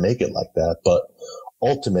try to make it like that, but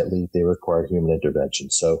ultimately they require human intervention.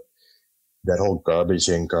 So that whole garbage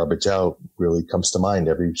in, garbage out really comes to mind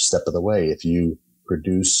every step of the way. If you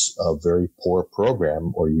produce a very poor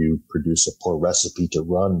program or you produce a poor recipe to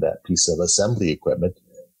run that piece of assembly equipment,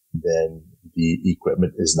 then the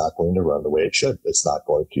equipment is not going to run the way it should. It's not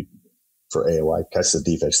going to, for AOI, catch the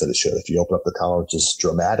defects that it should. If you open up the tolerances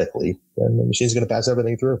dramatically, then the machine's going to pass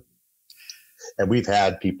everything through. And we've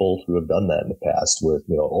had people who have done that in the past with,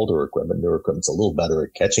 older equipment. Newer equipment's a little better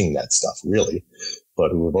at catching that stuff, really,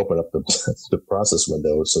 but who have opened up the process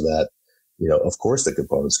window so that, of course the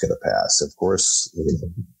component's going to pass. Of course,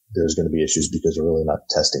 there's going to be issues because we're really not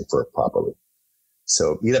testing for it properly.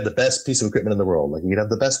 So you'd have the best piece of equipment in the world. Like you'd have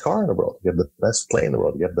the best car in the world. You have the best plane in the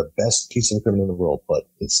world. You have the best piece of equipment in the world, but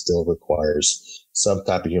it still requires some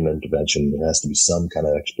type of human intervention. There has to be some kind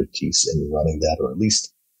of expertise in running that, or at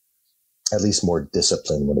least more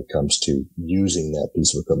discipline when it comes to using that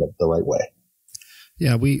piece of equipment the right way.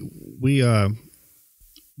 Yeah, we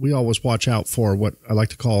always watch out for what I like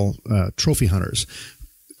to call trophy hunters,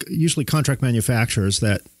 usually contract manufacturers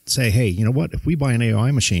that say, hey, you know what, if we buy an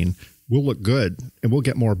AOI machine, we'll look good and we'll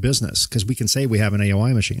get more business because we can say we have an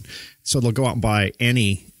AOI machine. So they'll go out and buy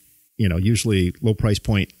any, usually low price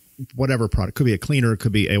point, whatever product. Could be a cleaner,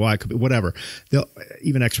 could be AOI, could be whatever. They'll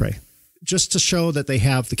even X-ray, just to show that they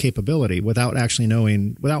have the capability without actually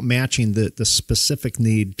knowing, without matching the specific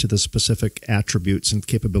need to the specific attributes and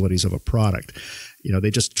capabilities of a product.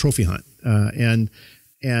 They just trophy hunt. And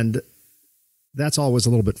that's always a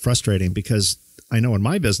little bit frustrating because I know in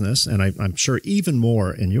my business, and I'm sure even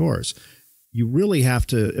more in yours, you really have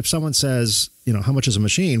to, if someone says, how much is a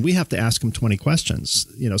machine, we have to ask them 20 questions,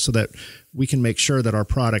 so that we can make sure that our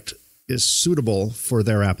product is suitable for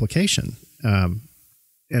their application.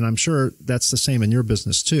 And I'm sure that's the same in your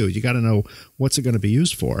business too. You got to know what's it going to be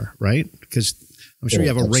used for, right? Because I'm sure you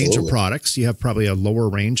have a range of products. You have probably a lower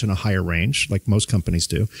range and a higher range, like most companies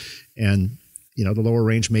do. And, the lower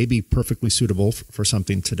range may be perfectly suitable for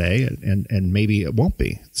something today, and maybe it won't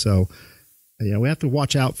be. So we have to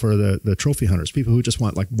watch out for the trophy hunters, people who just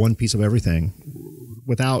want like one piece of everything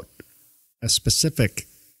without a specific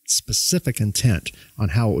intent on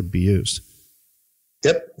how it would be used.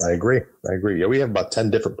 Yep, I agree. Yeah, we have about 10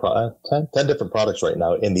 different products right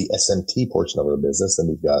now in the SMT portion of our business, and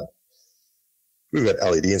we've got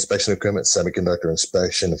LED inspection equipment, semiconductor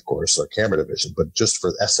inspection, of course, our camera division. But just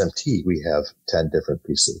for SMT, we have 10 different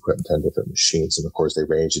pieces of equipment, 10 different machines. And of course, they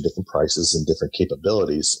range in different prices and different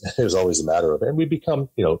capabilities. There's always a matter of, and we become,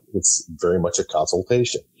 it's very much a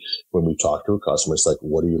consultation. When we talk to a customer, it's like,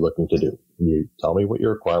 what are you looking to do? You tell me what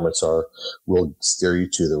your requirements are. We'll steer you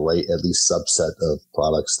to the right, at least subset of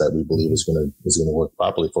products that we believe is going to work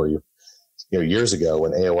properly for you. Years ago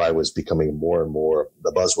when AOI was becoming more and more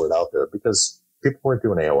the buzzword out there, because people weren't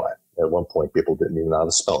doing AOI. At one point, people didn't even know how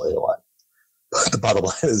to spell AOI. But the bottom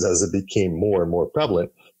line is, as it became more and more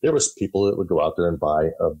prevalent, there was people that would go out there and buy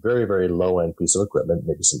a very, very low-end piece of equipment,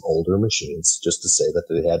 maybe some older machines, just to say that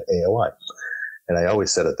they had AOI. And I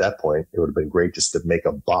always said at that point, it would have been great just to make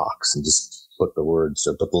a box and just put the words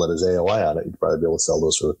or put the letters AOI on it. You'd probably be able to sell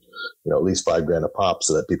those for, at least $5,000 a pop,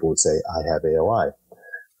 so that people would say, I have AOI.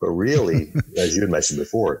 But really, as you had mentioned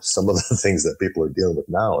before, some of the things that people are dealing with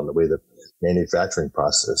now and the way the manufacturing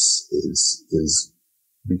process is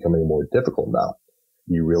becoming more difficult now.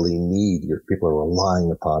 You really need people are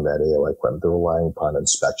relying upon that AOI equipment. They're relying upon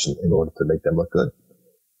inspection in order to make them look good.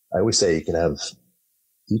 I always say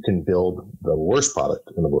you can build the worst product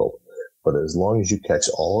in the world, but as long as you catch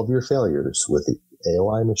all of your failures with the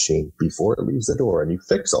AOI machine before it leaves the door and you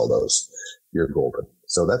fix all those, you're golden.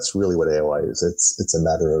 So that's really what AOI is. It's a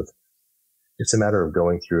matter of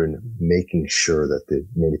going through and making sure that the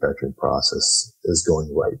manufacturing process is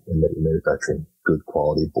going right and that you're manufacturing good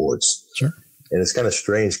quality boards. Sure. And it's kind of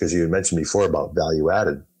strange because you had mentioned before about value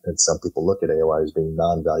added, and some people look at AOI as being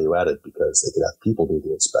non-value added because they could have people do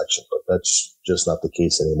the inspection, but that's just not the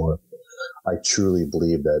case anymore. I truly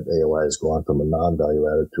believe that AOI has gone from a non-value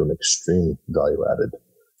added to an extreme value added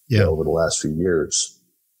over the last few years.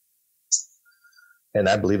 And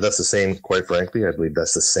I believe that's the same, quite frankly, I believe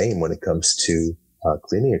that's the same when it comes to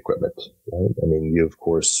cleaning equipment. Right? I mean, you, of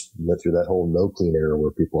course, went through that whole no clean era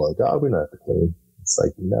where people are like, we don't have to clean. It's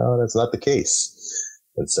like, no, that's not the case.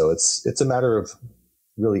 And so it's a matter of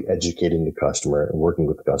really educating the customer and working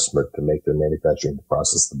with the customer to make their manufacturing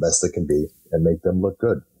process the best it can be and make them look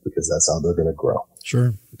good, because that's how they're going to grow.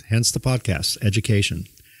 Sure. Hence the podcast, education.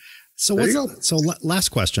 So last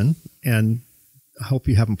question, and I hope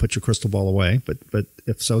you haven't put your crystal ball away, but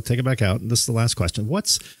if so, take it back out. This is the last question.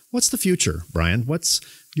 What's the future, Brian? What's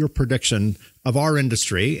your prediction of our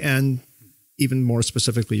industry, and even more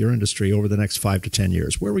specifically your industry, over the next 5 to 10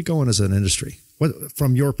 years? Where are we going as an industry? What,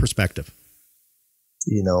 from your perspective?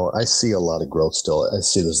 I see a lot of growth still. I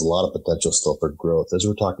see there's a lot of potential still for growth. As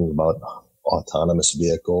we're talking about autonomous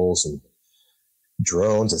vehicles and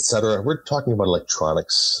drones, et cetera, we're talking about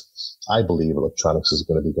electronics. I believe electronics is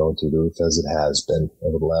going to be going through the roof as it has been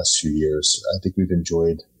over the last few years. I think we've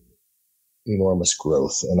enjoyed enormous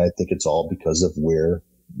growth, and I think it's all because of where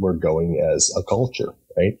we're going as a culture,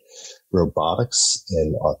 right? Robotics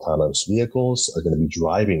and autonomous vehicles are going to be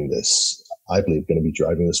driving this. I believe going to be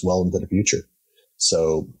driving this well into the future.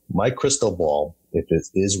 So my crystal ball, if it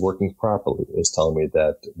is working properly, is telling me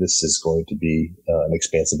that this is going to be an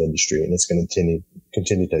expansive industry, and it's going to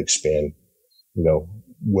continue to expand,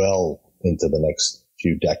 well into the next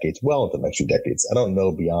few decades, I don't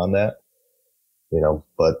know beyond that,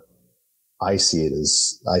 but I see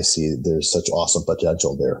there's such awesome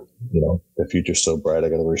potential there. The future's so bright, I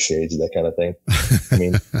got to wear shades, that kind of thing. I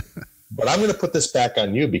mean, but I'm going to put this back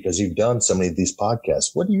on you because you've done so many of these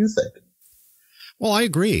podcasts. What do you think? Well, I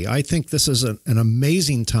agree. I think this is an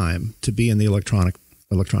amazing time to be in the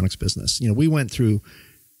electronics business. We went through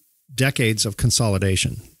decades of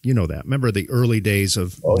consolidation. You know that. Remember the early days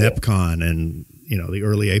of NEPCON and, the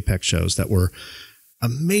early Apex shows that were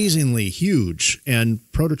amazingly huge, and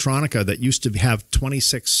Prototronica that used to have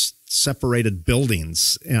 26 separated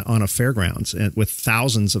buildings on a fairgrounds and with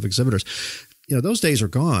thousands of exhibitors. Those days are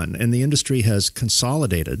gone, and the industry has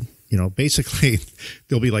consolidated. Basically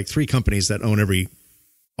there'll be like 3 companies that own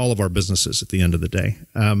all of our businesses at the end of the day.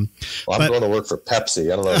 I'm going to work for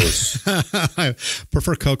Pepsi. I don't know. I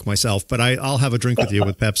prefer Coke myself, but I'll have a drink with you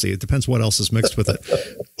with Pepsi. It depends what else is mixed with it.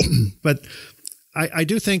 But I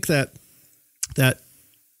do think that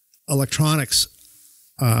electronics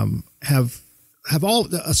have all,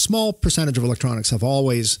 a small percentage of electronics have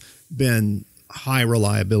always been high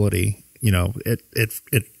reliability.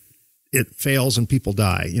 It fails and people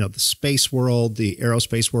die. The space world, the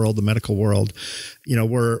aerospace world, the medical world,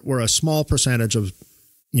 we're a small percentage of,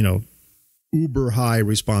 uber high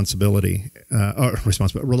reliability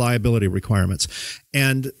requirements.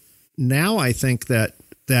 And now I think that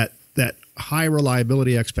high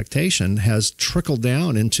reliability expectation has trickled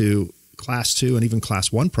down into Class 2 and even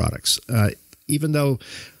Class 1 products. Even though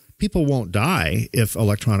people won't die if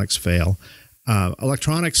electronics fail,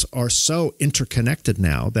 electronics are so interconnected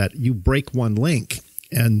now that you break one link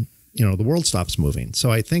and the world stops moving. So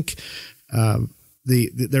I think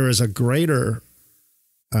there is a greater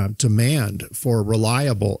demand for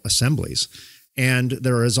reliable assemblies, and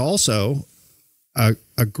there is also a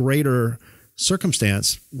greater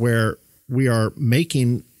circumstance where we are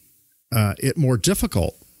making it more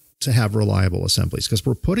difficult to have reliable assemblies because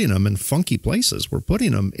we're putting them in funky places. We're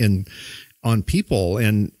putting them on people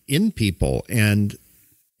and in people and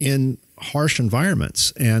in harsh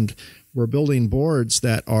environments. And we're building boards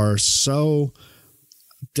that are so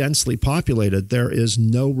densely populated, there is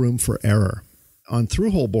no room for error. On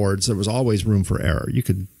through-hole boards, there was always room for error. You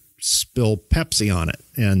could spill Pepsi on it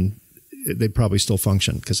and they'd probably still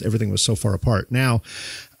function because everything was so far apart. Now,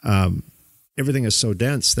 everything is so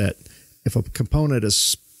dense that if a component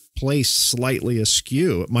is placed slightly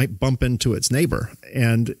askew, it might bump into its neighbor.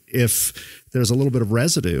 And if there's a little bit of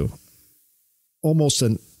residue, almost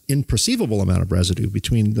an imperceivable amount of residue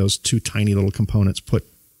between those two tiny little components put,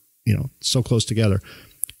 so close together,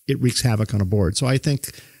 it wreaks havoc on a board. So I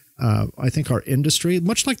think our industry,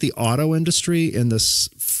 much like the auto industry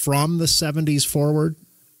from the 70s forward,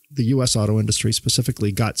 the U.S. auto industry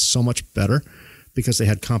specifically got so much better because they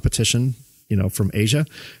had competition, from Asia.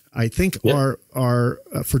 I think our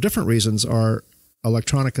for different reasons, our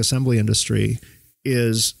electronic assembly industry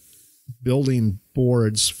is building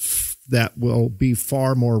boards that will be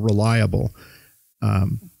far more reliable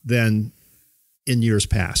than in years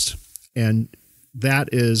past. And that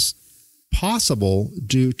is possible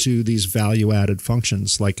due to these value-added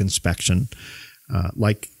functions like inspection,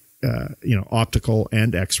 optical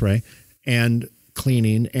and X-ray, and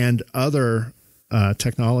cleaning, and other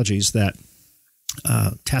technologies that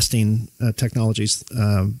testing technologies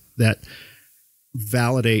that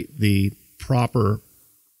validate the proper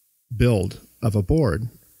build of a board,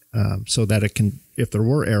 so that it can, if there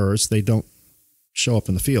were errors, they don't show up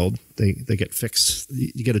in the field. They get fixed.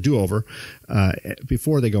 You get a do-over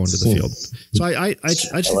before they go into the field. So I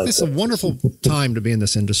just think this is a wonderful time to be in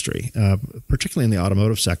this industry, particularly in the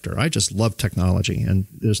automotive sector. I just love technology, and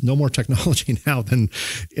there's no more technology now than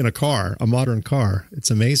in a modern car.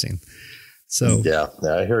 It's amazing. So yeah,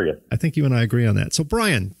 I hear you. I think you and I agree on that. So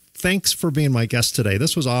Brian, thanks for being my guest today.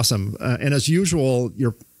 This was awesome. And as usual,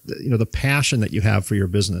 the passion that you have for your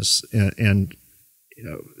business and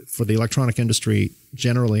for the electronic industry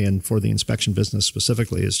generally and for the inspection business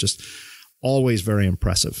specifically is just always very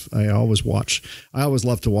impressive. I always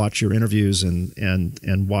love to watch your interviews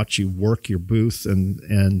and watch you work your booth and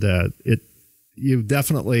you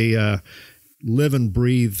definitely live and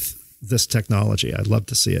breathe this technology. I'd love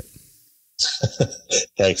to see it.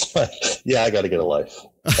 Thanks, Mike. Yeah, I got to get a life.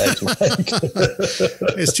 Thanks, Mike.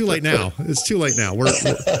 It's too late now.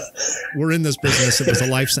 We're in this business. It was a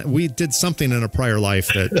life. We did something in a prior life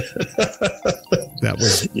that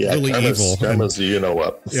was really evil. You know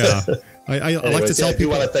what? Yeah. I like to tell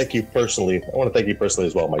people. I want to thank you personally.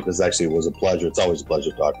 As well, Mike. This actually was a pleasure. It's always a pleasure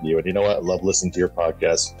talking to you. And you know what? I love listening to your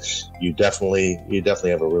podcast. You definitely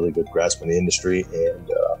have a really good grasp on the industry, and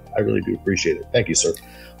I really do appreciate it. Thank you, sir.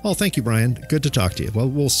 Well, thank you, Brian. Good to talk to you. Well,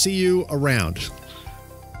 we'll see you around.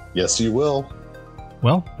 Yes, you will.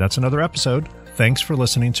 Well, that's another episode. Thanks for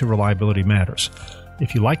listening to Reliability Matters.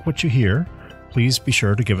 If you like what you hear, please be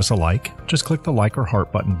sure to give us a like. Just click the like or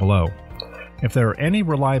heart button below. If there are any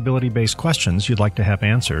reliability-based questions you'd like to have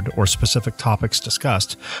answered or specific topics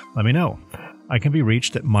discussed, let me know. I can be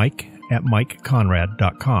reached at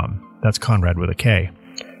mike@mikeconrad.com. That's Conrad with a K.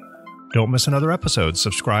 Don't miss another episode.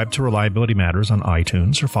 Subscribe to Reliability Matters on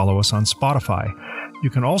iTunes or follow us on Spotify. You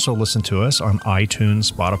can also listen to us on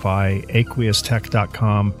iTunes, Spotify,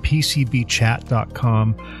 aqueoustech.com,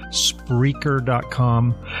 PCBchat.com,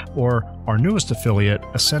 Spreaker.com, or our newest affiliate,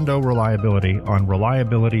 Ascendo Reliability, on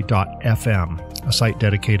reliability.fm, a site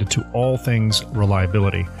dedicated to all things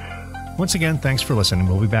reliability. Once again, thanks for listening.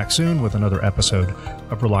 We'll be back soon with another episode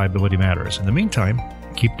of Reliability Matters. In the meantime,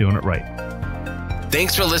 keep doing it right.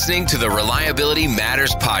 Thanks for listening to the Reliability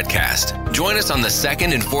Matters podcast. Join us on the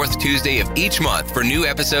second and fourth Tuesday of each month for new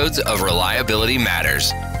episodes of Reliability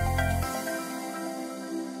Matters.